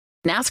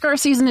NASCAR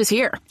season is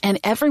here, and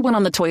everyone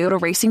on the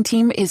Toyota racing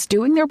team is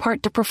doing their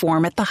part to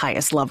perform at the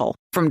highest level.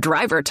 From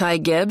driver Ty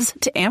Gibbs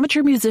to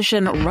amateur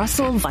musician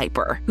Russell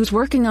Viper, who's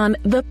working on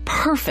the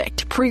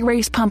perfect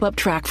pre-race pump-up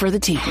track for the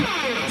team.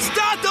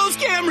 Start those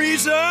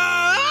Camrys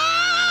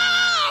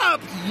up!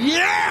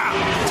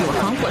 Yeah! To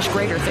accomplish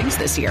greater things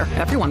this year,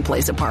 everyone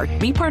plays a part.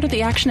 Be part of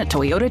the action at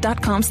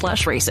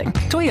toyota.com/racing.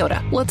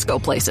 Toyota, let's go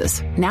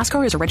places.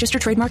 NASCAR is a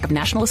registered trademark of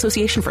National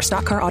Association for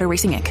Stock Car Auto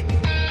Racing, Inc.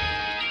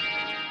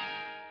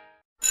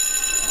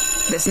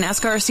 This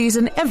NASCAR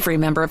season, every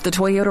member of the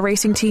Toyota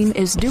racing team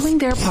is doing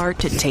their part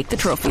to take the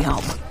trophy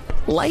home.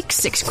 Like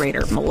 6th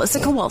grader Melissa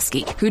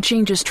Kowalski, who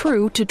changes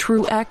true to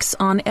true X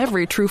on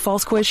every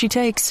true-false quiz she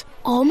takes.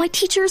 All my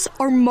teachers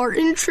are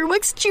Martin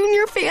Truex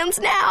Jr. fans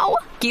now.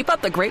 Keep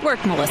up the great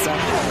work, Melissa.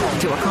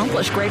 To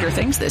accomplish greater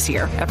things this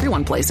year,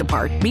 everyone plays a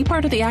part. Be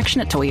part of the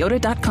action at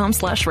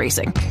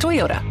toyota.com/racing.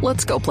 Toyota,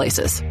 let's go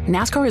places.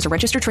 NASCAR is a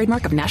registered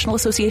trademark of National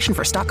Association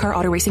for Stock Car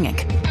Auto Racing,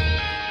 Inc.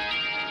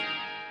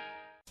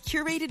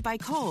 Curated by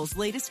Kohl's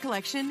latest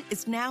collection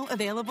is now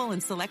available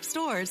in select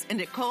stores and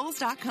at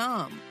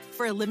Kohls.com.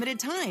 For a limited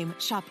time,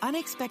 shop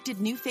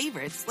unexpected new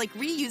favorites like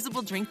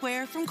reusable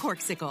drinkware from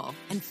Corkcicle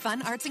and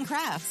fun arts and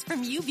crafts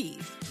from UV.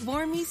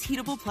 Warmy's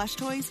heatable plush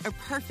toys are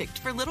perfect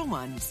for little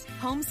ones.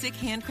 Homesick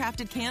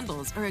handcrafted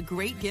candles are a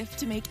great gift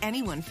to make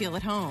anyone feel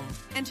at home.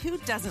 And who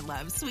doesn't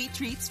love sweet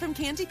treats from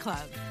Candy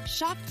Club?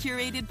 Shop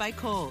Curated by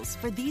Kohl's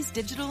for these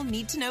digital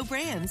need-to-know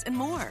brands and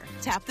more.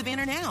 Tap the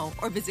banner now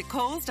or visit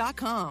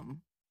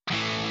Kohls.com.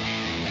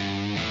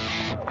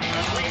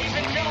 Ladies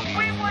and gentlemen,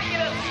 we want you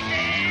to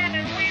stand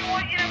and we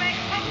want you to make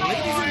some noise.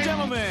 Ladies and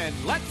gentlemen,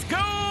 let's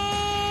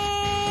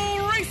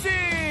go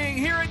racing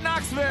here at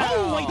Knoxville.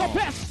 Only the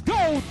best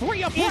go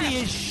 3 abreast. It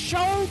is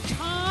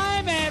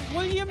showtime at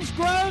Williams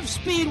Grove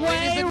Speedway.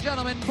 Ladies and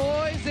gentlemen,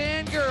 boys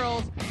and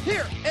girls,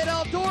 here at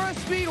Eldora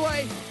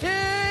Speedway,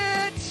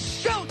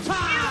 it's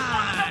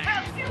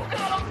showtime. You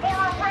got them for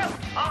a breath.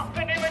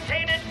 Often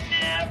imitated,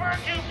 never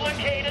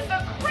duplicated.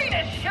 The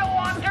greatest show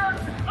on dirt,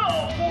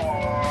 the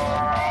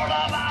world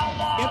of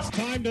outlaws. It's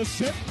time to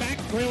sit back,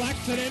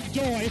 relax, and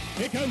enjoy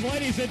because,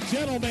 ladies and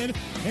gentlemen,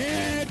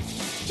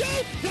 it's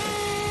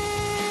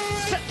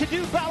showtime! Set to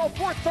do battle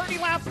for 30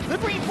 laps. The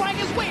green flag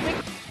is waving.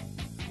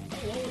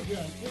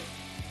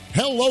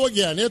 Hello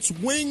again. It's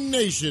Wing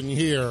Nation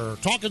here,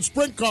 talking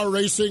sprint car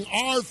racing,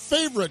 our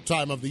favorite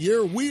time of the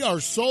year. We are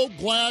so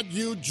glad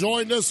you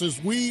joined us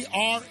as we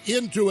are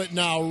into it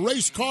now.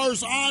 Race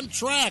cars on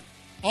track.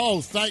 Oh,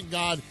 thank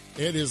God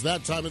it is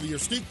that time of the year.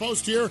 Steve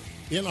Post here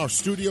in our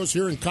studios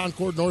here in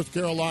Concord, North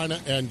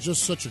Carolina, and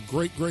just such a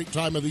great, great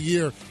time of the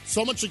year.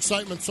 So much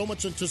excitement, so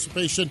much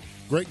anticipation,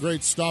 great,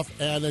 great stuff.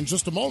 And in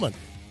just a moment,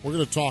 we're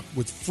going to talk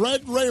with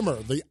Fred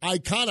Rahmer, the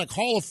iconic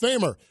Hall of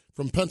Famer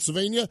from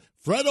Pennsylvania.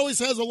 Fred always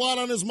has a lot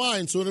on his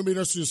mind, so it'll be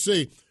interesting to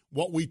see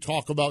what we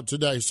talk about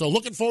today. So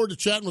looking forward to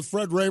chatting with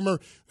Fred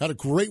Rahmer. Had a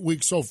great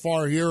week so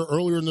far here.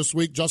 Earlier in this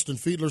week, Justin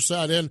Fiedler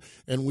sat in,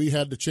 and we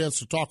had the chance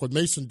to talk with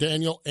Mason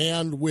Daniel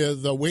and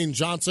with Wayne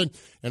Johnson.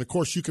 And, of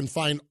course, you can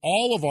find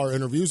all of our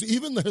interviews,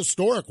 even the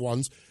historic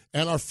ones,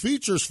 and our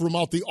features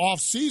throughout the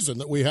off-season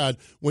that we had,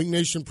 Wing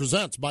Nation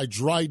Presents by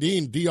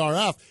Dryden,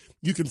 DRF.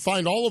 You can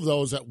find all of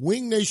those at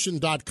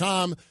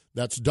wingnation.com.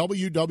 That's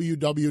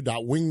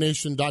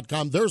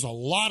www.wingnation.com. There's a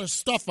lot of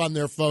stuff on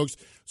there, folks.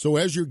 So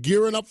as you're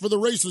gearing up for the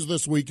races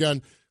this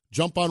weekend,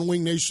 jump on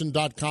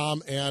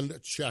wingnation.com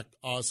and check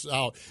us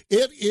out.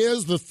 It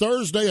is the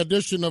Thursday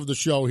edition of the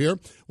show here.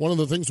 One of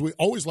the things we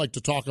always like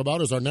to talk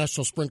about is our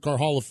National Sprint Car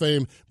Hall of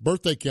Fame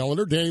birthday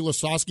calendar. Danny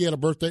Lasowski had a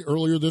birthday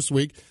earlier this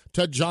week.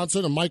 Ted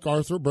Johnson and Mike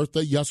Arthur,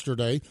 birthday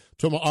yesterday.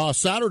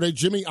 Saturday,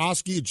 Jimmy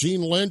Oskey,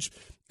 Gene Lynch.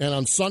 And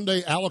on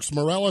Sunday, Alex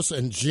Morales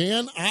and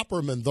Jan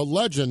Opperman, the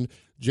legend.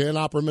 Jan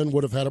Opperman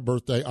would have had a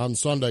birthday on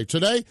Sunday.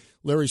 Today,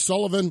 Larry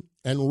Sullivan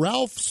and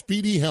Ralph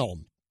Speedy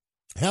Helm.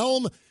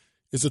 Helm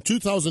is a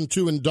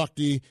 2002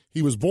 inductee.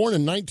 He was born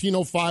in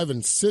 1905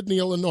 in Sydney,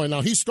 Illinois. Now,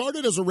 he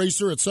started as a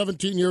racer at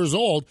 17 years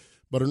old,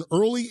 but an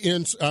early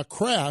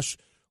crash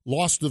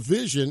lost the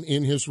vision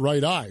in his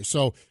right eye.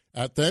 So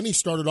then he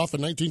started off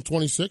in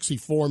 1926. He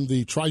formed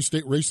the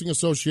Tri-State Racing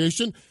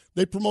Association.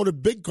 They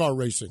promoted big car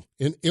racing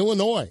in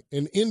Illinois,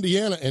 in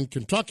Indiana, and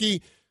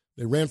Kentucky.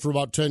 They ran for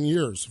about 10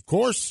 years. Of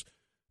course,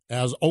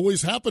 as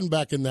always happened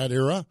back in that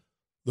era,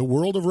 the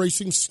world of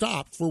racing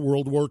stopped for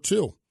World War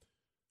II.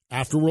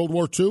 After World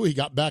War II, he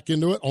got back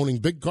into it, owning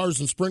big cars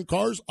and sprint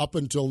cars up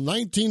until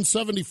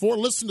 1974.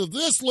 Listen to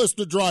this list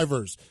of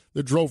drivers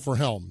that drove for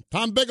Helm.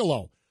 Tom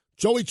Bigelow,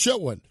 Joey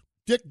Chitwood,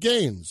 Dick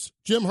Gaines,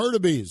 Jim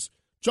Hurtubise,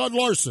 Judd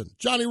Larson,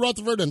 Johnny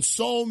Rutherford, and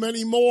so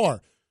many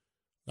more.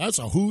 That's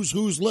a who's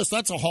list.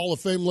 That's a Hall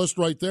of Fame list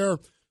right there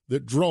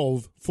that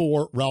drove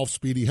for Ralph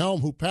Speedy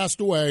Helm, who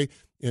passed away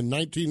in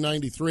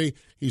 1993.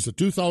 He's a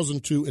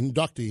 2002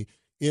 inductee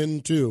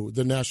into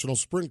the National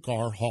Sprint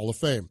Car Hall of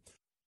Fame.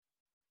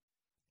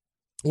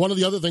 One of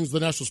the other things the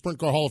National Sprint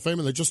Car Hall of Fame,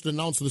 and they just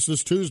announced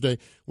this Tuesday,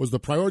 was the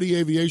Priority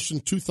Aviation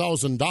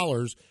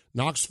 $2,000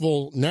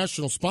 Knoxville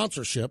National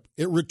Sponsorship.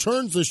 It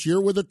returns this year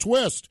with a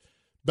twist.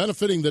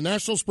 benefiting the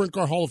National Sprint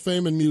Car Hall of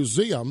Fame and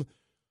Museum,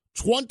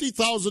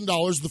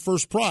 $20,000 the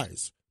first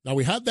prize. Now,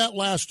 we had that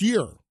last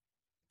year,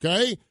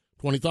 okay?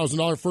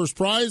 $20,000 first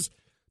prize,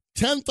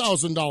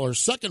 $10,000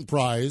 second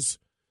prize,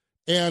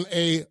 and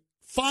a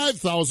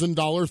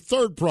 $5,000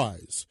 third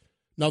prize.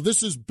 Now,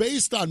 this is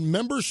based on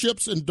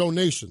memberships and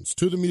donations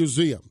to the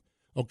museum,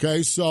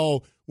 okay?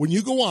 So when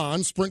you go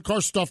on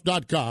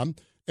sprintcarstuff.com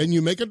and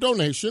you make a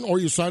donation or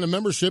you sign a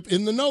membership,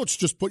 in the notes,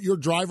 just put your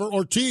driver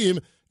or team,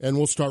 and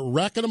we'll start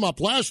racking them up.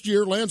 Last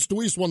year, Lance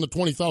DeWeese won the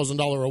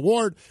 $20,000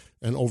 award,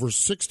 and over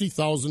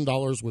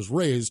 $60,000 was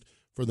raised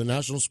for the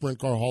National Sprint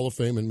Car Hall of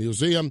Fame and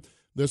Museum.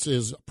 This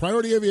is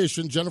Priority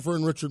Aviation, Jennifer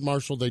and Richard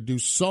Marshall. They do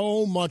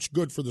so much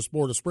good for the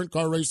sport of sprint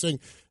car racing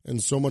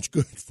and so much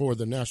good for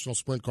the National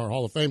Sprint Car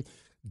Hall of Fame.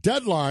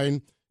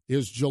 Deadline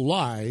is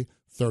July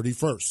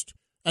 31st.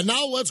 And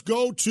now let's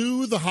go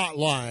to the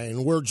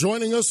hotline, where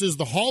joining us is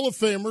the Hall of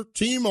Famer,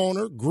 team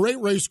owner, great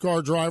race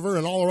car driver,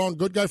 and all-around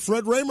good guy,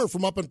 Fred Rahmer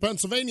from up in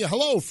Pennsylvania.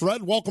 Hello,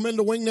 Fred. Welcome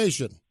into Wing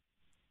Nation.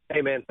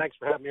 Hey, man. Thanks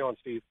for having me on,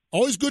 Steve.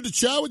 Always good to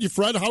chat with you,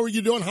 Fred. How are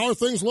you doing? How are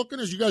things looking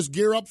as you guys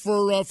gear up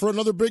for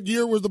another big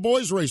year with the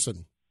boys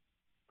racing?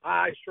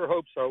 I sure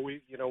hope so.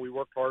 We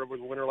worked hard over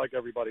the winter like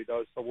everybody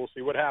does, so we'll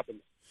see what happens.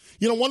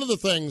 You know, one of the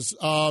things,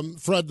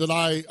 Fred, that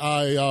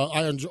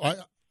I enjoy.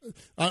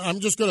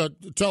 I'm just going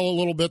to tell a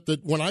little bit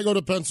that when I go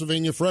to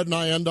Pennsylvania, Fred and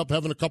I end up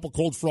having a couple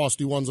cold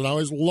frosty ones, and I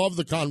always love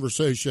the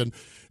conversation.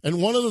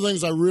 And one of the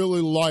things I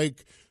really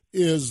like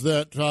is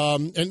that,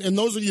 and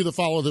those of you that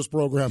follow this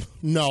program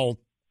know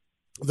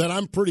that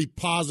I'm pretty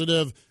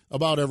positive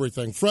about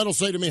everything. Fred will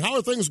say to me, how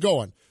are things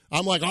going?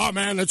 I'm like, oh,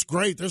 man, it's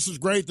great. This is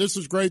great. This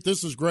is great.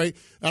 This is great.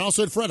 And I'll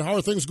say, Fred, how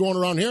are things going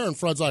around here? And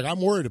Fred's like,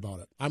 I'm worried about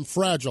it. I'm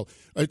fragile.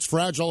 It's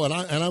fragile, and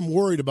I'm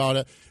worried about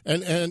it.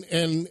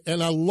 And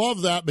I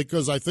love that,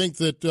 because I think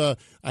that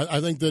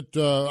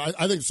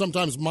I think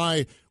sometimes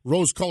my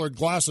rose-colored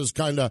glasses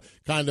kind of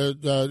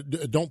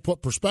don't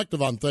put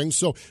perspective on things.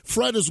 So,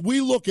 Fred, as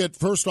we look at,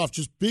 first off,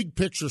 just big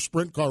picture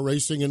sprint car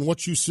racing and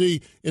what you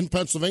see in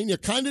Pennsylvania,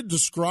 kind of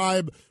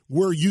describe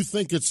where you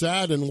think it's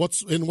at and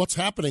what's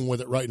happening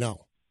with it right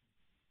now.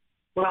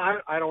 Well,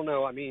 I don't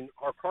know. I mean,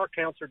 our car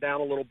counts are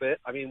down a little bit.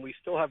 I mean, we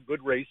still have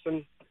good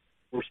racing.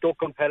 We're still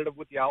competitive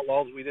with the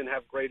Outlaws. We didn't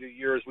have great a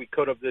year as we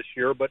could have this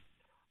year, but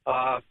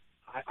I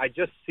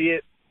just see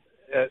it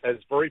as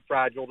very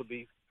fragile, to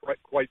be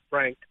quite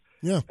frank.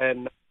 Yeah.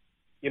 And,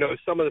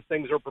 some of the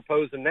things they're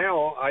proposing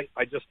now,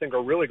 I just think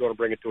are really going to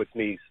bring it to its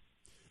knees.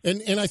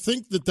 And I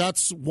think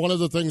that's one of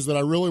the things that I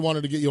really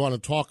wanted to get you on to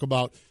talk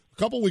about. A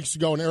couple weeks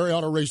ago in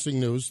Ariana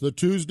Racing News, the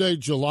Tuesday,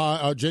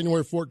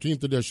 January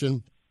 14th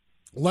edition,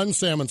 Len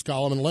Salmon's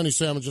column, and Lenny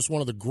Salmon's just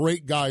one of the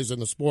great guys in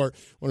the sport,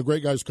 one of the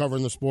great guys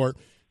covering the sport.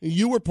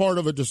 You were part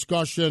of a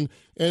discussion,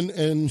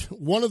 and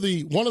one of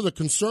the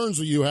concerns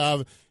that you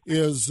have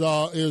is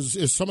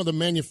some of the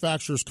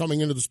manufacturers coming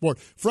into the sport.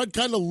 Fred,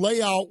 kind of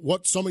lay out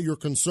what some of your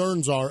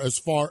concerns are as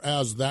far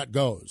as that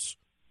goes.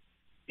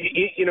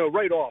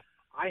 Right off,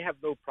 I have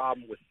no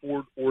problem with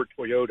Ford or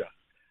Toyota.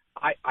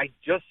 I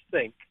just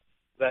think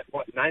that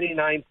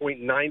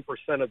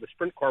 99.9% of the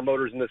sprint car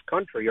motors in this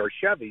country are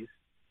Chevys.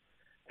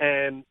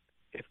 And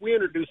if we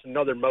introduce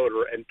another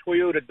motor and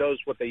Toyota does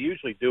what they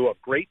usually do, a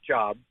great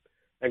job,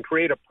 and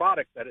create a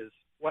product that is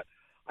what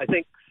I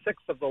think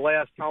 6 of the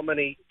last how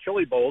many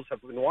Chili Bowls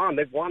have been won.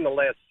 They've won the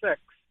last 6.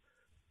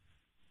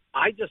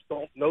 I just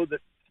don't know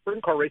that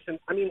sprint car racing,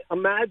 I mean,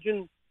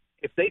 imagine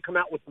if they come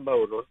out with the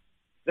motor,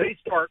 they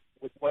start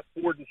with what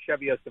Ford and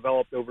Chevy has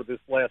developed over this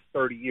last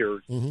 30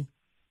 years, mm-hmm.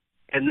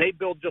 and they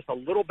build just a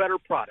little better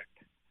product.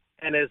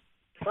 And as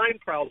time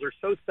trials are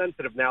so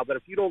sensitive now that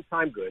if you don't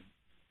time good,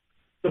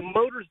 the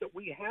motors that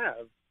we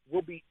have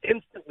will be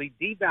instantly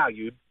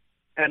devalued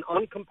and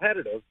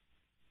uncompetitive,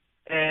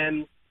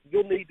 and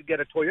you'll need to get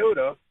a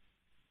Toyota,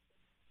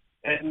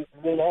 and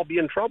we'll all be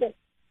in trouble.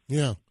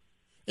 Yeah,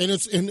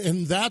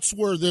 and that's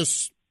where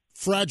this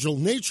fragile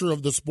nature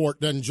of the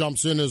sport then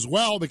jumps in as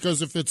well,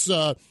 because if it's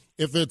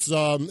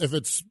 $5,000, if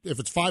it's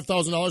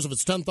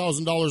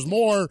 $10,000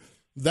 more,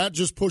 that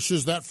just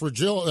pushes that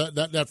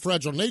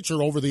fragile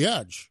nature over the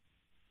edge.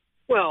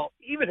 Well,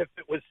 even if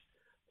it was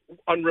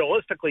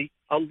unrealistically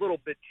a little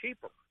bit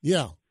cheaper.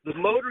 Yeah. The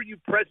motor you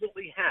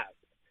presently have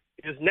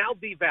is now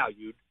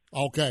devalued.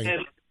 Okay.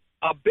 And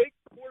a big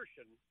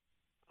portion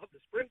of the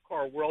sprint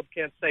car world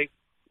can't say,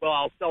 well,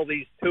 I'll sell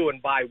these 2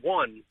 and buy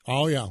 1.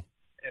 Oh, yeah.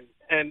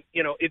 And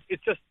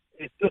it's just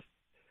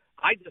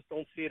I just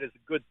don't see it as a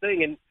good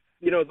thing. And,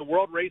 the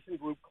World Racing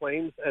Group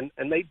claims,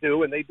 and they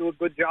do a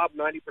good job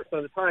 90%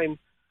 of the time,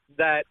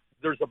 that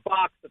there's a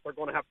box that they're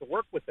going to have to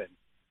work within.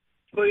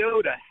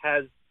 Toyota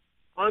has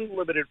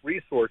unlimited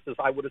resources,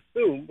 I would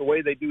assume, the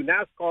way they do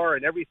NASCAR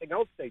and everything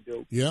else they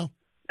do. Yeah.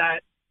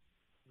 That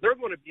they're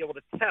going to be able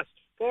to test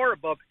far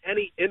above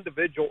any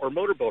individual or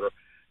motor builder.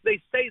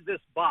 They say this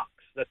box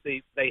that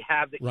they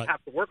have that right. You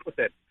have to work with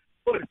it.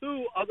 But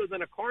who, other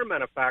than a car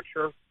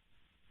manufacturer,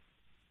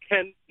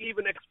 can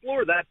even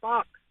explore that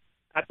box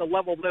at the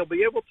level they'll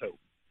be able to?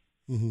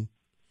 Mm-hmm.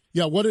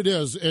 Yeah, what it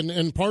is,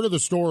 and part of the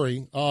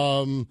story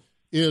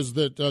is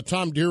that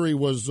Tom Deary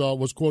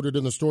was quoted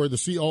in the story, the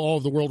COO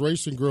of the World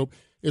Racing Group.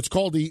 It's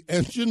called the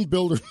Engine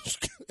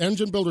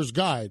Builder's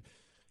Guide.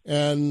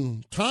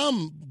 And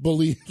Tom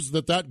believes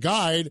that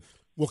guide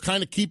will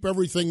kind of keep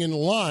everything in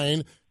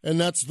line, and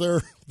that's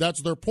their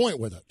point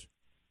with it.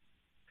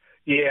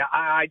 Yeah,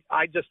 I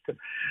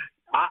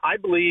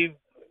believe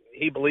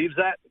he believes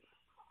that.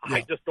 Yeah.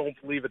 I just don't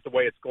believe it the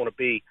way it's going to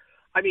be.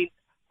 I mean,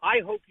 I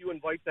hope you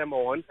invite them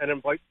on and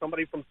invite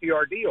somebody from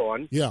TRD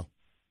on. Yeah.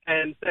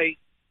 And say,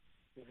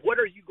 what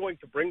are you going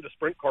to bring to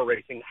sprint car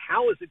racing?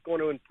 How is it going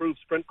to improve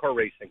sprint car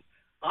racing?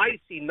 I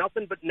see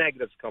nothing but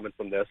negatives coming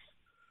from this.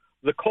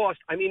 The cost,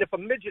 I mean, if a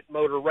midget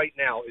motor right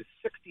now is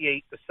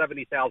 $68,000 to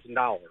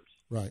 $70,000,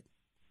 right?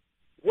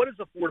 What is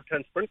a Ford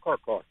 10 sprint car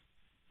cost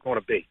going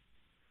to be?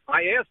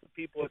 I asked the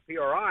people at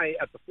PRI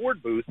at the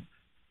Ford booth,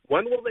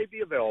 when will they be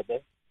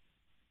available,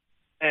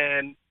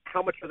 and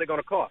how much are they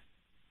going to cost?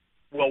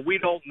 Well, we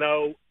don't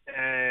know,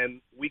 and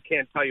we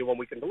can't tell you when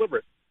we can deliver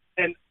it.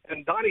 And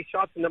Donnie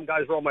Schatz and them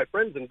guys are all my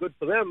friends, and good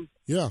for them.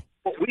 Yeah.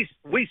 But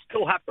we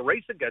still have to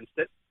race against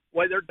it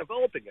while they're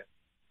developing it.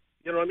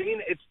 You know what I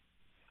mean?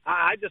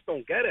 I just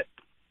don't get it.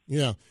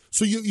 Yeah.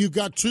 So you've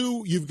got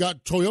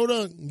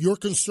Toyota. You're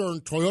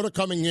concerned Toyota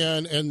coming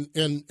in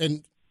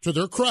and to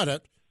their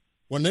credit,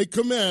 when they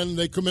come in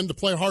to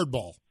play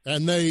hardball,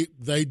 and they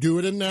do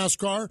it in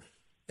NASCAR,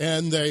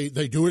 and they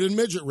do it in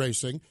midget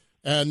racing,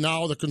 and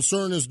now the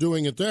concern is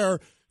doing it there.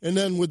 And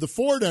then with the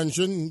Ford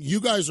engine, you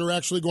guys are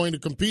actually going to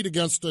compete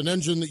against an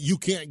engine that you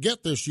can't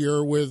get this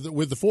year with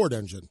the Ford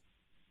engine.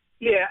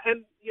 Yeah,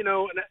 and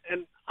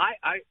and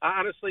I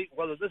honestly,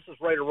 whether this is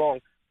right or wrong,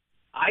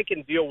 I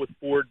can deal with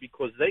Ford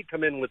because they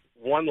come in with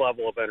one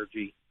level of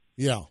energy.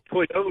 Yeah.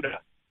 Toyota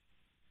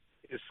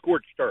is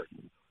scorched earth.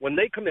 When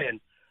they come in,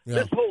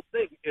 this whole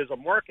thing is a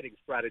marketing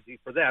strategy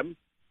for them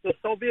to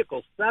sell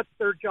vehicles. That's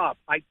their job.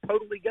 I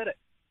totally get it.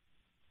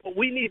 But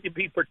we need to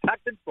be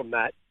protected from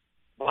that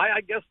by,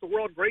 I guess, the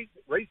World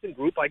Racing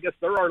Group. I guess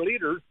they're our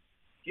leaders,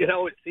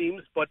 it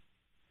seems. But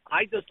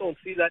I just don't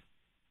see that.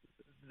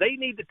 They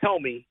need to tell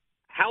me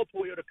how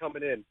Toyota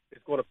coming in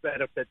is going to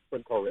benefit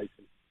sprint car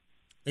racing.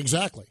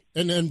 Exactly,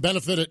 and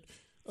benefit it.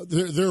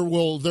 There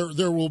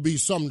will be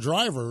some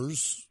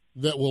drivers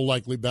that will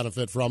likely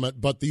benefit from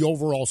it, but the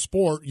overall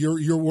sport,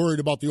 you're worried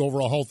about the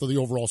overall health of the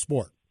overall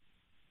sport.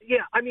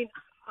 Yeah, I mean,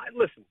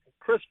 listen,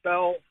 Chris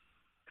Bell,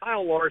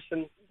 Kyle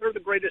Larson, they're the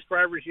greatest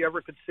drivers you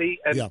ever could see,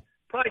 and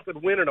probably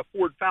could win in a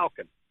Ford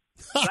Falcon.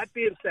 That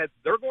being said,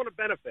 they're going to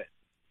benefit,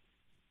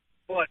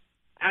 but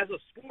as a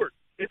sport,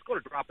 it's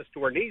going to drop us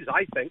to our knees,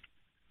 I think.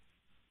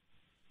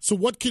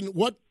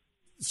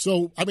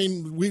 So I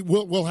mean,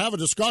 we'll have a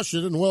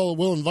discussion and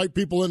we'll invite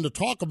people in to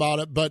talk about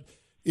it. But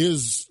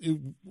is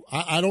the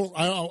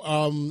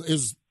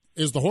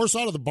horse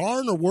out of the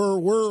barn, or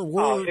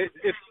we're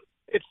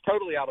it's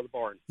totally out of the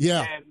barn.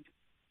 Yeah, and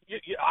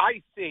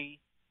I see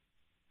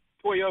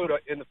Toyota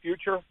in the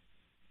future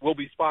will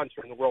be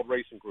sponsoring the World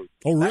Racing Group.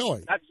 Oh,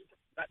 really?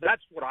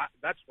 That's what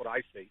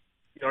I see.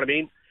 You know what I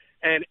mean?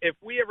 And if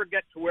we ever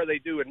get to where they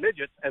do in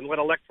midgets and let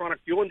electronic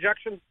fuel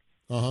injection,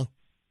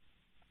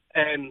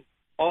 and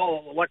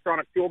all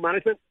electronic fuel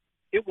management,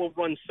 it will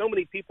run so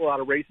many people out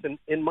of racing,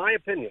 in my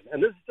opinion.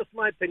 And this is just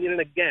my opinion.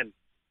 And again,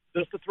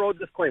 just to throw a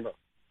disclaimer,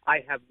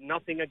 I have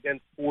nothing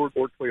against Ford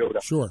or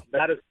Toyota. Sure.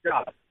 That is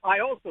job.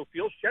 I also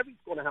feel Chevy's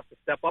going to have to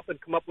step up and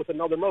come up with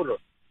another motor,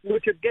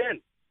 which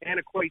again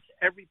antiquates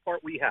every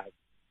part we have.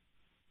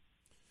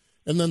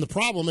 And then the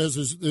problem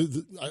is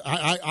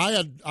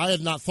I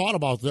had not thought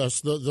about this.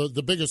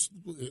 The biggest,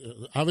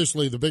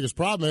 obviously, the biggest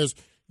problem is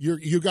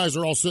you guys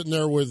are all sitting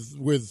there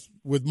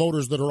with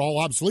motors that are all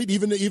obsolete.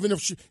 Even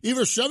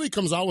if Chevy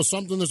comes out with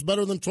something that's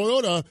better than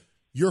Toyota,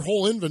 your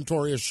whole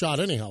inventory is shot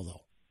anyhow,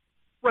 though.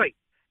 Right,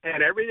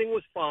 and everything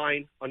was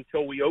fine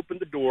until we opened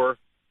the door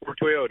for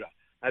Toyota,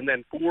 and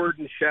then Ford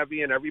and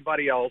Chevy and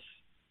everybody else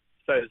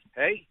says,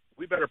 "Hey,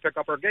 we better pick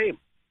up our game."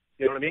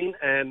 You know what I mean?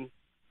 And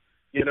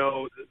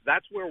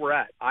that's where we're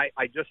at.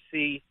 I just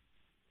see,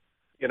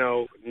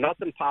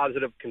 nothing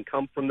positive can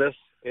come from this.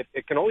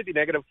 It can only be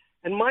negative.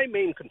 And my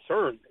main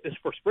concern is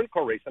for sprint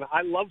car racing.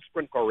 I love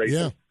sprint car racing.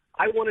 Yeah.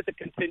 I want it to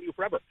continue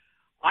forever.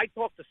 I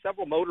talked to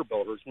several motor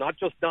builders, not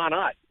just Don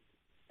Ott,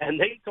 and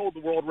they told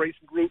the World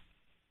Racing Group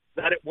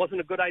that it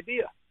wasn't a good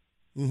idea.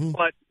 Mm-hmm.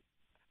 But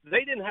they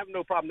didn't have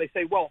no problem. They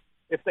say, well,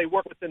 if they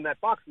work within that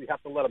box, we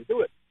have to let them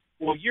do it.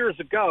 Well, years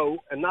ago,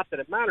 and not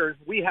that it matters,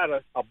 we had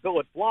a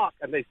billet block,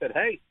 and they said,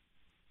 hey,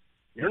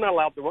 you're not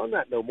allowed to run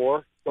that no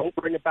more. Don't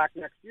bring it back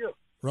next year.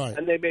 Right.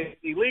 And they made it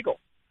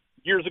illegal.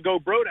 Years ago,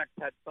 Brodex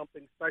had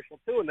something special,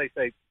 too, and they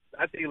say,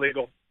 that's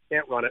illegal,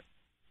 can't run it.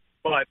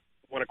 But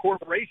when a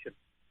corporation,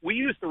 we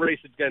used to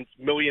race against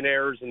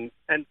millionaires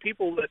and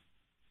people that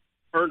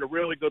earned a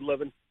really good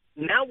living.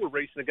 Now we're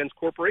racing against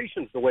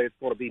corporations the way it's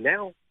going to be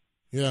now.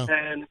 Yeah.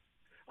 And,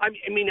 I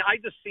mean, I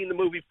just seen the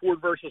movie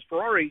Ford versus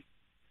Ferrari.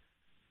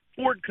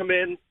 Ford come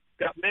in,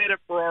 got mad at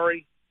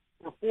Ferrari,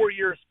 for 4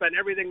 years, spent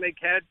everything they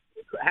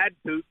had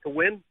to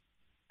win,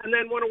 and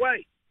then went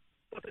away.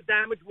 But the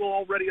damage will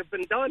already have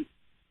been done.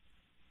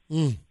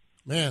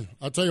 Man,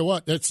 I'll tell you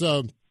what, it's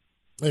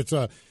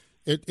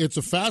It's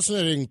a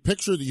fascinating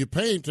picture that you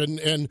paint,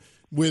 and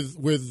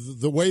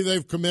with the way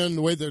they've come in,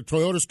 the way the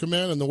Toyotas come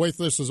in, and the way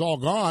this is all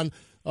gone,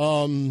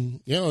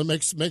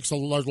 it makes a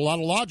lot of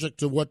logic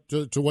to what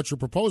you're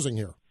proposing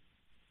here.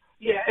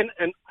 Yeah,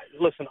 and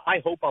listen, I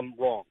hope I'm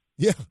wrong.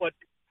 Yeah, but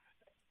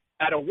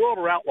at a World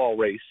or Outlaw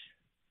race,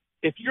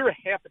 if you're a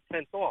half a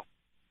tenth off,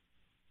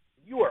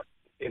 you are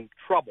in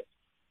trouble.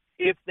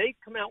 If they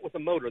come out with a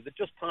motor that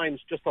just times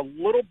just a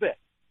little bit,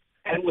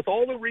 and with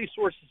all the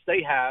resources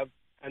they have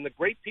and the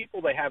great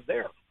people they have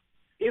there,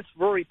 it's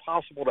very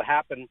possible to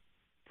happen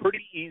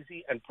pretty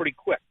easy and pretty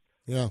quick.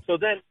 Yeah. So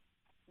then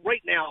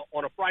right now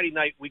on a Friday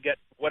night, we get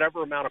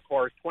whatever amount of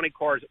cars, 20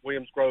 cars at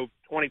Williams Grove,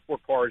 24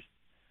 cars.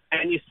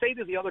 And you say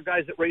to the other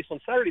guys that race on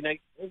Saturday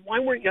night, well, why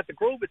weren't you at the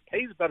Grove? It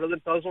pays better than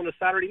it does on a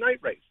Saturday night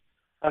race.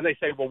 And they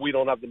say, well, we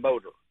don't have the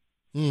motor.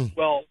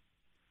 Well,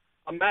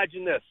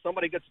 imagine this.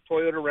 Somebody gets a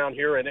Toyota around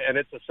here, and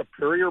it's a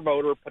superior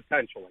motor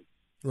potentially.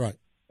 Right.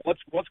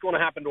 What's going to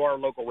happen to our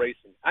local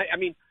racing? I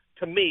mean,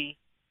 to me,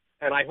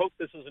 and I hope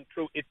this isn't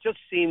true, it just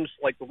seems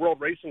like the World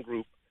Racing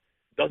Group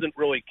doesn't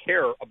really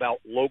care about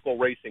local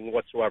racing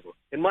whatsoever,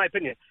 in my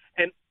opinion.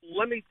 And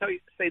let me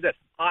say this.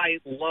 I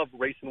love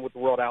racing with the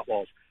World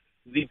Outlaws.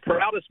 The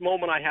proudest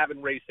moment I have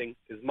in racing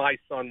is my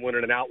son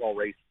winning an outlaw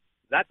race.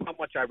 That's how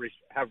much I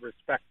have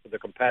respect for the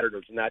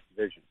competitors in that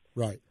division.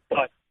 Right.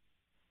 But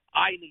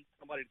I need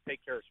somebody to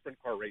take care of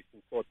sprint car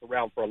racing so it's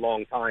around for a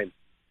long time,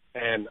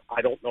 and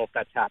I don't know if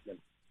that's happening.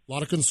 A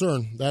lot of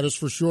concern, that is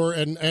for sure.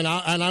 And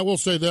I will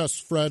say this,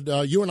 Fred,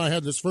 you and I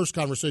had this first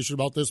conversation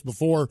about this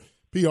before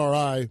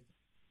PRI.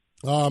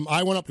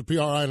 I went up to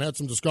PRI and had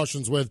some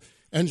discussions with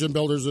engine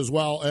builders as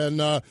well. And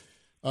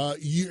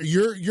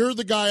you're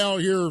the guy out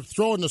here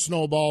throwing the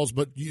snowballs,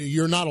 but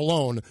you're not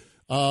alone.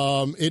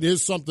 It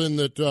is something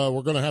that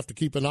we're going to have to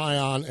keep an eye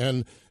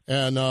on.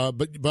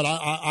 But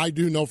I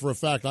do know for a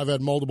fact I've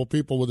had multiple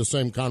people with the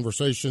same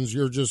conversations.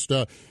 You're just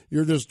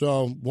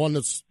one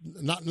that's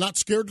not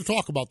scared to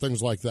talk about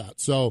things like that.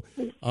 So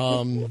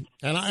and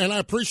I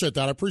appreciate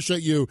that. I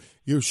appreciate you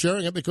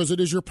sharing it because it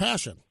is your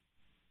passion.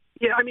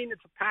 Yeah, I mean,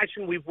 it's a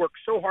passion. We've worked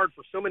so hard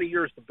for so many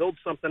years to build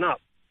something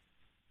up.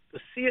 To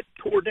see it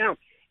tore down.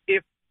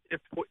 If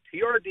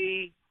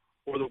TRD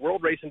or the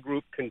World Racing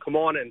Group can come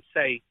on and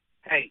say,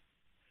 hey,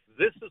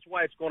 this is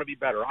why it's going to be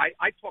better.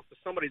 I talked to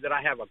somebody that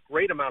I have a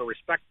great amount of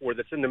respect for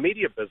that's in the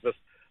media business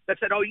that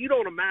said, oh, you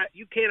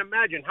can't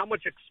imagine how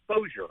much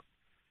exposure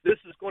this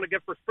is going to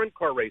get for sprint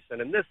car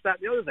racing and this, that,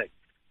 and the other thing.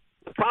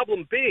 The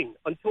problem being,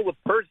 until the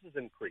purses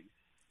increase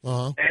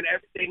and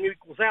everything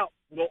equals out,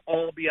 we'll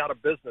all be out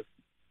of business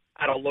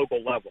at a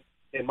local level,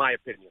 in my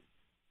opinion.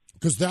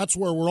 Because that's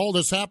where all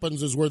this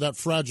happens is where that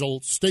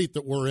fragile state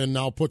that we're in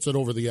now puts it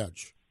over the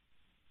edge.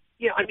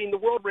 Yeah, I mean, the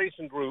World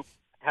Racing Group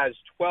has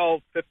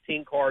 12,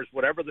 15 cars,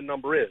 whatever the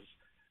number is.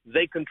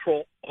 They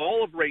control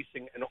all of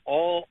racing in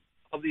all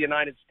of the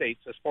United States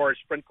as far as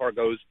sprint car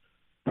goes,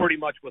 pretty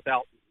much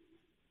without,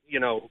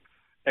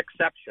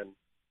 exception.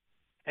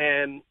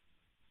 And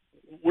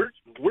we're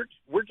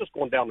just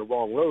going down the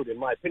wrong road, in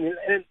my opinion.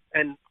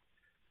 And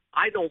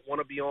I don't want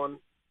to be on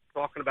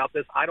talking about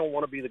this. I don't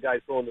want to be the guy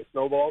throwing the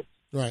snowballs.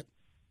 Right.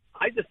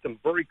 I just am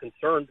very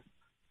concerned.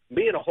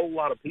 Me and a whole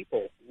lot of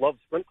people love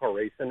sprint car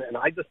racing, and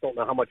I just don't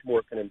know how much more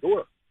it can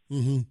endure.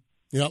 Mm-hmm.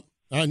 Yep.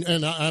 And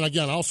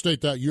again, I'll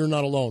state that you're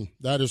not alone.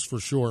 That is for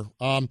sure.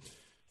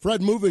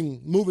 Fred,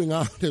 moving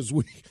on as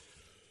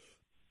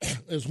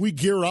we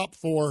gear up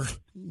for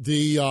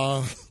the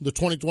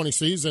 2020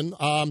 season,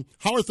 how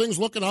are things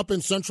looking up in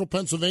central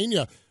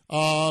Pennsylvania?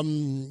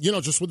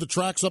 Just with the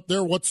tracks up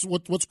there, what's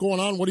going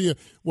on? What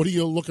are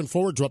you looking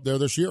forward to up there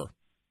this year?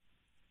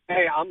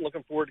 Hey, I'm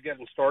looking forward to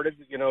getting started.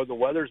 The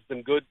weather's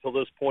been good till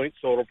this point,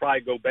 so it'll probably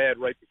go bad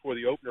right before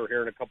the opener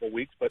here in a couple of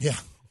weeks. But yeah.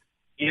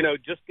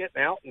 Just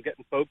getting out and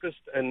getting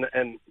focused and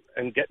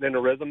getting in a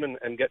rhythm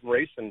and getting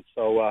racing.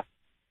 So,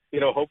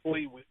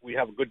 hopefully we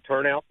have a good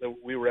turnout.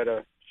 We were at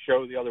a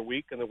show the other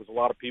week, and there was a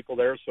lot of people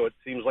there, so it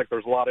seems like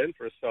there's a lot of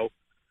interest. So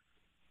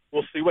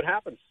we'll see what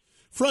happens.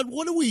 Fred,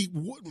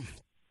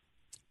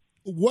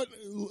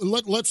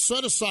 let's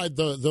set aside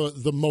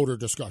the motor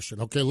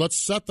discussion. Okay, let's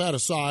set that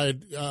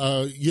aside.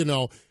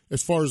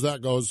 As far as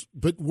that goes,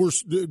 but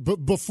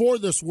before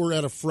this, we're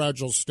at a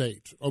fragile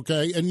state.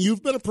 Okay, and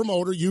you've been a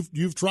promoter.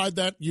 You've tried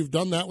that. You've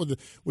done that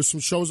with some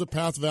shows at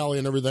Path Valley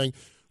and everything.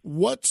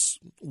 What's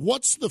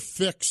the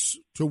fix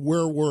to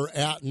where we're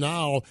at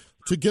now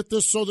to get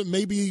this so that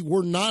maybe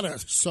we're not at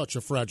such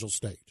a fragile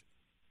state?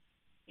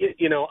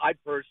 I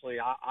personally,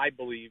 I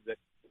believe that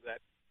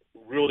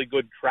really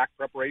good track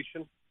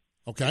preparation.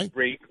 Okay.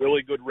 Great,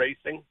 really good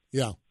racing.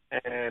 Yeah.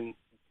 And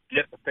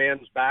get the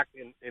fans back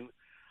in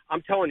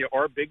I'm telling you,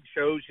 our big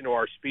shows,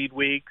 our Speed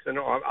Weeks and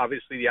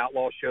obviously the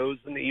Outlaw shows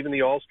and even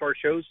the All-Star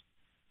shows,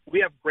 we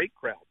have great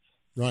crowds.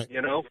 Right.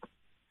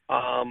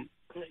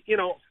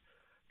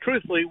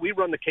 Truthfully, we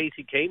run the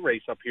Casey Kane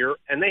race up here,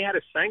 and they had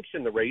to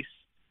sanction the race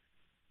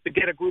to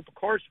get a group of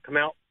cars to come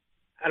out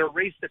at a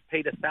race that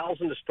paid $1,000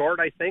 to start,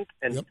 I think,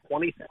 and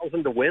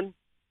 $20,000 to win.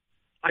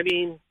 I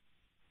mean,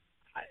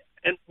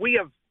 and we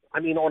have,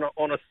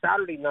 on a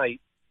Saturday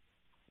night,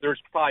 there's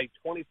probably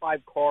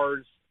 25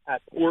 cars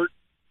at Port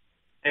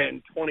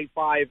and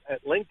 25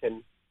 at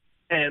Lincoln,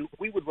 and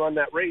we would run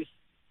that race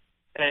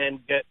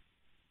and get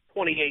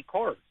 28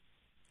 cars.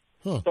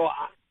 Huh. So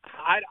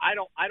I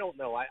don't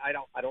know. I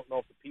don't know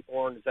if the people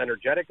aren't as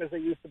energetic as they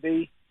used to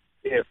be.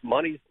 If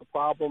money's the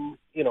problem,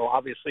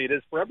 obviously it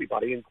is for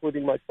everybody,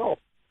 including myself.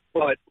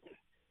 But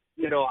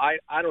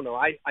I don't know.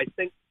 I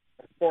think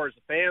as far as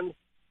the fans,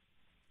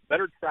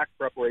 better track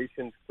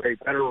preparations create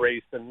better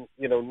racing.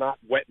 Not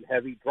wet and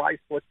heavy, dry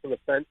slicks to the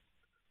fence.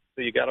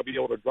 So you got to be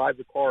able to drive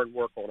the car and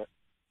work on it.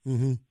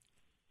 Mm-hmm.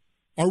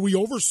 Are we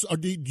over?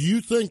 Do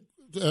you think?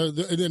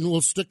 And we'll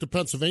stick to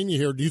Pennsylvania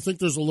here. Do you think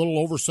there's a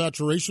little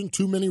oversaturation,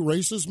 too many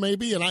races,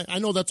 maybe? And I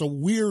know that's a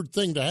weird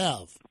thing to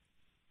have.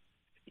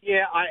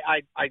 Yeah,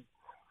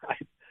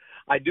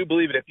 I do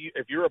believe it.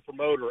 If you're a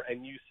promoter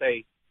and you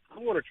say,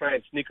 I'm going to try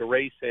and sneak a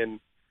race in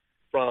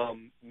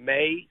from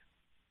May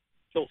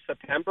till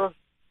September,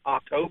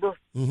 October,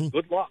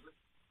 good luck.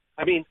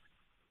 I mean,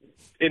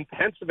 in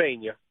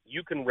Pennsylvania,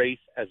 you can race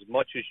as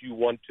much as you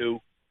want to,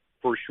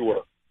 for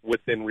sure,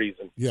 within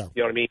reason. Yeah.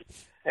 You know what I mean?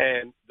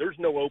 And there's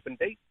no open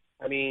date.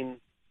 I mean,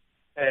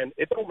 and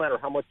it don't matter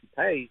how much you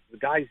pay. The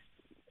guys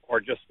are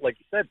just, like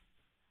you said,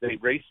 they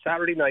race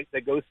Saturday night,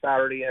 they go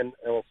Saturday, and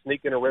they'll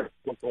sneak in a race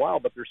once in a while,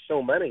 but there's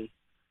so many.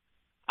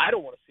 I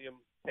don't want to see them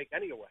take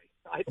any away.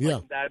 I'd like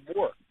them to add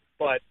more.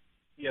 But,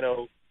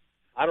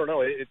 I don't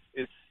know.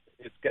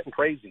 It's getting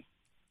crazy.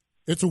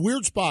 It's a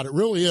weird spot. It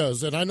really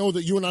is. And I know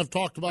that you and I have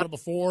talked about it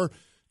before,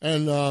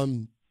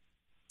 and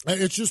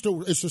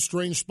it's a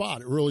strange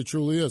spot. It really,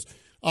 truly is.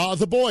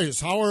 The boys,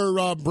 how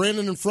are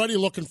Brandon and Freddie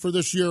looking for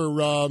this year?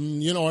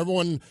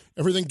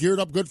 Everything geared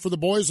up good for the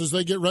boys as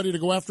they get ready to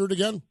go after it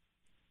again?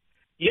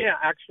 Yeah,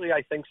 actually,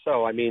 I think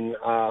so. I mean,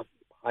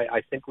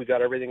 I think we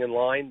got everything in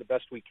line the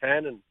best we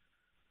can, and,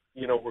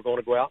 we're going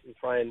to go out and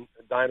try and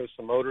dyno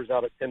some motors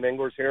out at Tim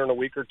Engler's here in a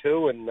week or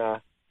two and,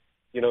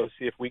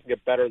 see if we can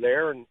get better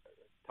there and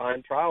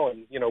time trial.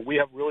 And, we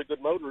have really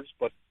good motors,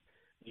 but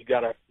you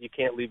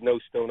can't leave no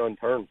stone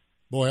unturned.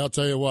 Boy, I'll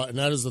tell you what, and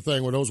that is the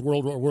thing with those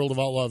World of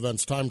Outlaw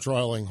events, time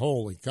trialing,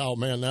 holy cow,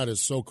 man, that is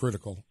so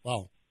critical.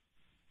 Wow.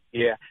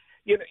 Yeah.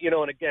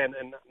 And again,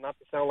 and not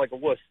to sound like a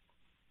wuss,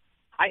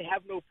 I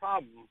have no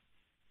problem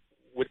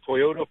with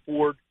Toyota,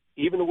 Ford,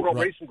 even the World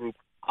Racing Group.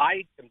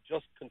 I am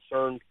just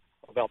concerned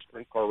about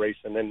sprint car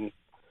racing, and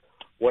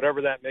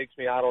whatever that makes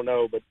me, I don't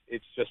know, but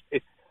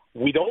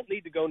we don't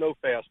need to go no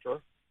faster.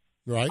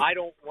 Right. I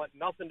don't want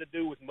nothing to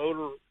do with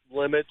motor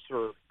limits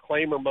or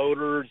claimer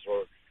motors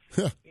or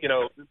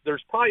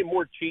there's probably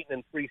more cheating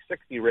in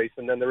 360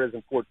 racing than there is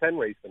in 410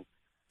 racing.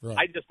 Right.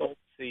 I just don't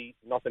see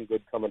nothing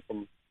good coming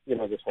from,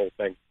 this whole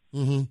thing.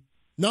 Mm-hmm.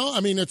 No, I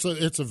mean, it's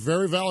a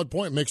very valid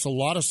point. It makes a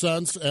lot of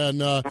sense.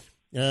 And I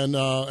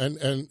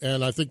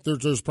think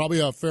there's probably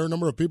a fair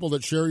number of people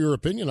that share your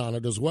opinion on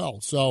it as well.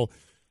 So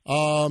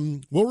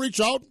we'll reach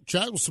out,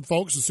 chat with some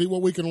folks and see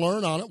what we can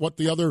learn on it, what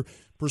the other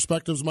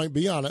perspectives might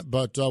be on it.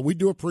 But we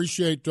do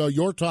appreciate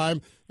your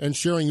time and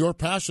sharing your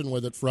passion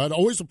with it, Fred.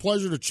 Always a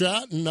pleasure to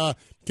chat, and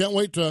can't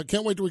wait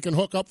till we can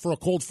hook up for a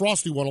cold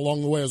frosty one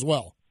along the way as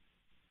well.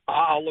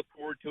 I'll look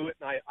forward to it,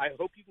 and I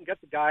hope you can get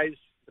the guys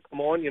to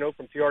come on,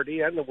 from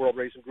TRD and the World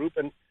Racing Group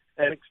and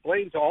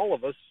explain to all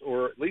of us,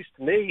 or at least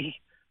to me,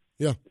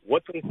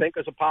 what they think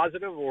is a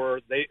positive,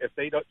 or if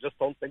they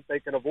don't think they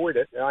can avoid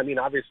it. I mean,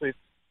 obviously it's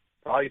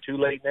probably too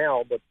late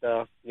now, but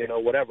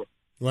whatever.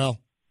 Well,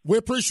 we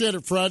appreciate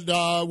it, Fred.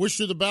 Wish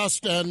you the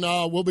best, and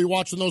we'll be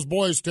watching those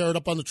boys tear it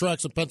up on the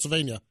tracks of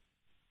Pennsylvania.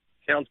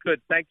 Sounds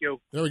good. Thank you.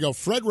 There we go.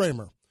 Fred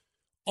Rahmer.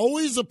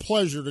 Always a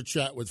pleasure to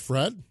chat with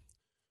Fred.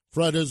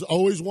 Fred has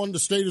always wanted to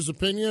state his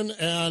opinion,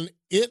 and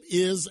it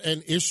is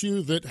an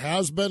issue that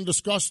has been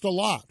discussed a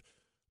lot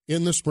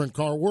in the sprint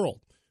car world.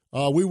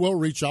 We will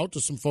reach out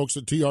to some folks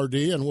at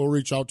TRD, and we'll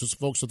reach out to some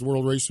folks at the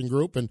World Racing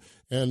Group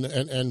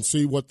and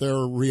see what their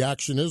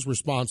reaction is,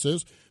 response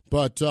is.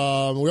 But we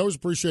always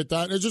appreciate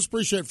that. And I just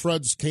appreciate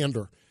Fred's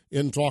candor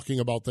in talking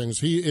about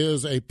things. He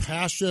is a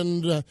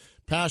passionate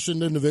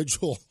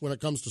individual when it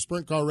comes to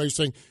sprint car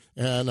racing,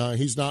 and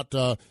he's not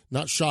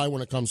shy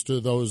when it comes to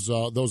those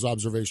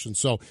observations.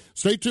 So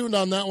stay tuned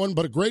on that one.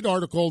 But a great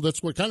article.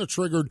 That's what kind of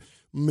triggered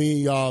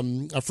me.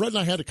 Fred and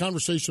I had a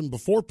conversation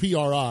before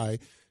PRI.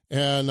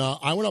 And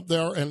I went up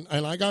there, and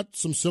I got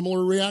some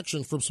similar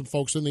reaction from some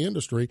folks in the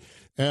industry.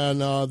 And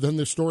then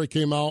the story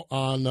came out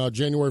on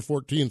January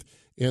 14th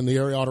in the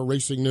Area Auto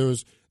Racing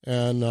News.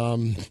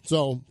 And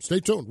so stay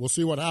tuned. We'll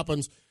see what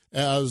happens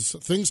as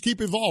things keep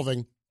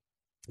evolving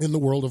in the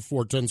world of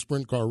 410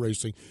 sprint car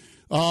racing.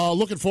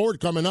 Looking forward,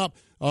 coming up,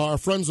 our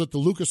friends at the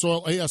Lucas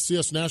Oil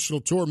ASCS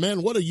National Tour.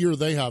 Man, what a year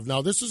they have.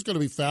 Now, this is going to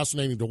be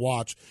fascinating to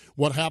watch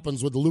what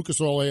happens with the Lucas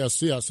Oil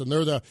ASCS, and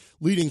they're the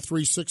leading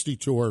 360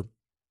 tour.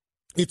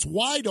 It's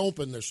wide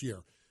open this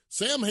year.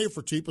 Sam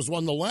Haferteep has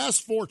won the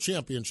last 4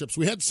 championships.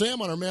 We had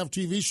Sam on our MAV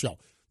TV show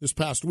this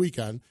past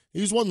weekend.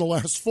 He's won the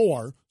last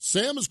 4.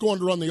 Sam is going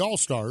to run the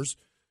All-Stars,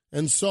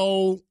 and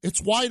so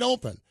it's wide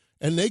open.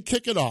 And they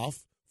kick it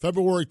off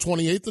February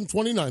 28th and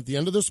 29th, the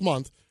end of this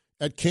month,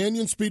 at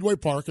Canyon Speedway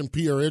Park in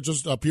Peoria,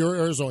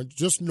 Arizona,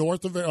 just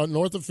north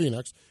of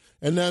Phoenix.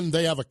 And then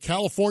they have a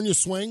California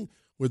swing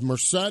with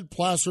Merced,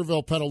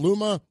 Placerville,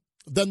 Petaluma.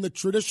 Then the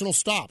traditional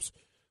stops,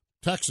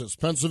 Texas,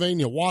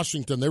 Pennsylvania,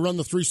 Washington. They run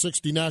the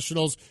 360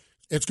 Nationals.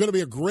 It's going to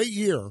be a great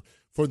year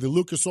for the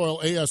Lucas Oil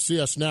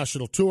ASCS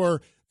National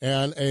Tour,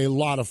 and a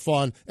lot of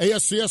fun.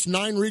 ASCS,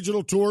 9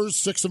 regional tours,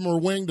 6 of them are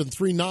winged and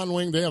 3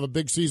 non-winged. They have a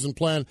big season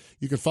plan.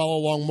 You can follow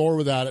along more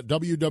with that at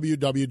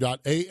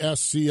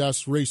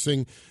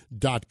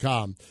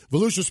www.ascsracing.com.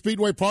 Volusia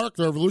Speedway Park,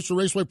 or Volusia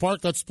Raceway Park,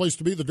 that's the place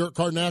to be. The Dirt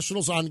Car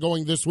Nationals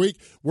ongoing this week.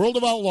 World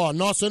of Outlaw,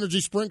 NOS Energy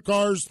Sprint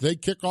Cars, they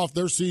kick off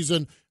their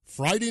season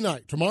Friday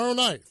night. Tomorrow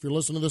night, if you're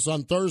listening to this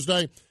on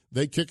Thursday,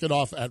 they kick it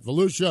off at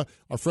Volusia.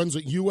 Our friends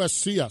at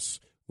USCS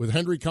with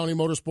Henry County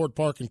Motorsport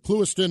Park in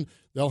Clewiston,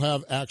 they'll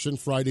have action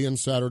Friday and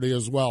Saturday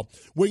as well.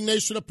 Wing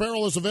Nation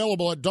apparel is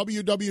available at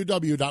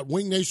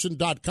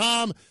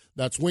www.wingnation.com.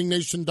 That's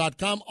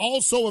wingnation.com.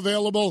 Also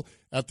available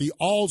at the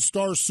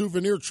All-Star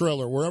Souvenir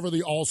Trailer, wherever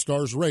the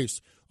All-Stars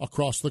race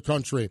across the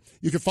country.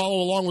 You can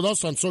follow along with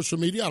us on social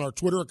media, on our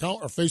Twitter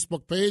account, our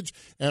Facebook page,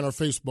 and our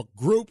Facebook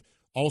group.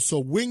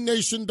 Also,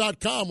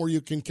 wingnation.com, where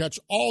you can catch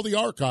all the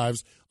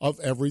archives of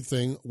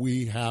everything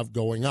we have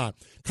going on.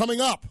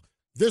 Coming up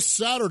this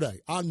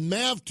Saturday on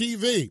MAV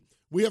TV,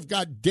 we have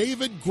got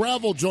David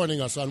Gravel joining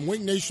us on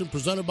Wing Nation,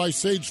 presented by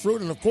Sage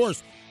Fruit, and, of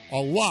course, a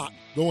lot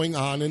going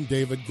on in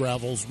David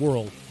Gravel's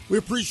world. We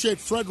appreciate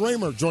Fred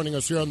Rahmer joining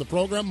us here on the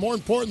program. More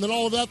important than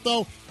all of that,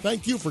 though,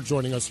 thank you for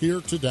joining us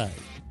here today.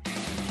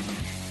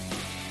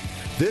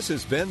 This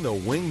has been the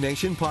Wing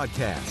Nation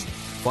Podcast.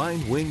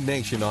 Find Wing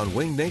Nation on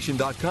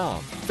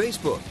wingnation.com,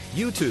 Facebook,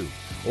 YouTube,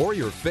 or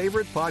your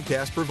favorite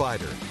podcast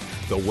provider.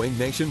 The Wing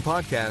Nation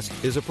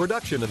Podcast is a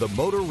production of the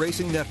Motor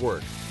Racing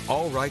Network.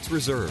 All rights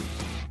reserved.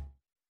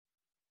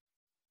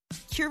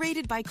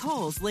 Curated by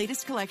Kohl's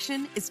latest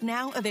collection is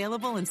now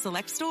available in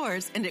select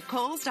stores and at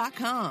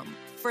Kohls.com.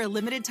 For a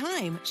limited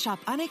time, shop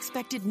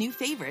unexpected new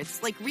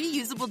favorites like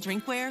reusable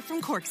drinkware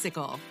from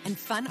Corksicle and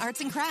fun arts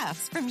and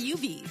crafts from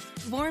UV.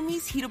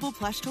 Warmy's heatable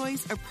plush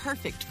toys are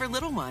perfect for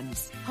little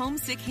ones.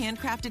 Homesick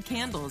handcrafted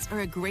candles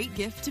are a great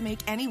gift to make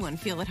anyone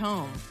feel at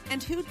home.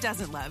 And who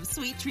doesn't love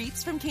sweet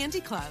treats from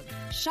Candy Club?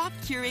 Shop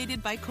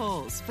Curated by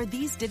Kohl's for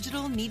these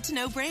digital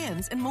need-to-know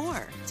brands and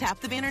more. Tap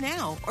the banner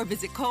now or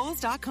visit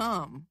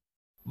Kohls.com.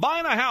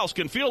 Buying a house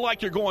can feel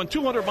like you're going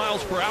 200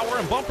 miles per hour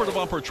in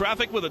bumper-to-bumper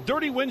traffic with a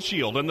dirty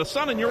windshield and the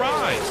sun in your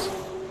eyes.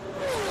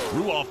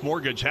 Ruoff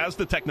Mortgage has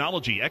the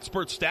technology,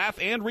 expert staff,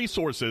 and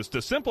resources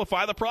to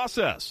simplify the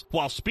process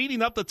while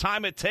speeding up the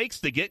time it takes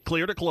to get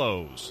clear to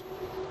close.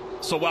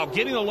 So while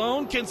getting a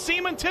loan can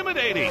seem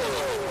intimidating,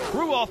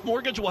 Ruoff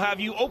Mortgage will have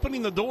you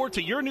opening the door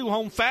to your new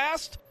home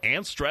fast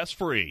and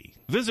stress-free.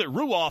 Visit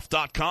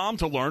Ruoff.com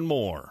to learn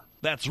more.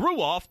 That's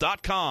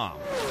Ruoff.com.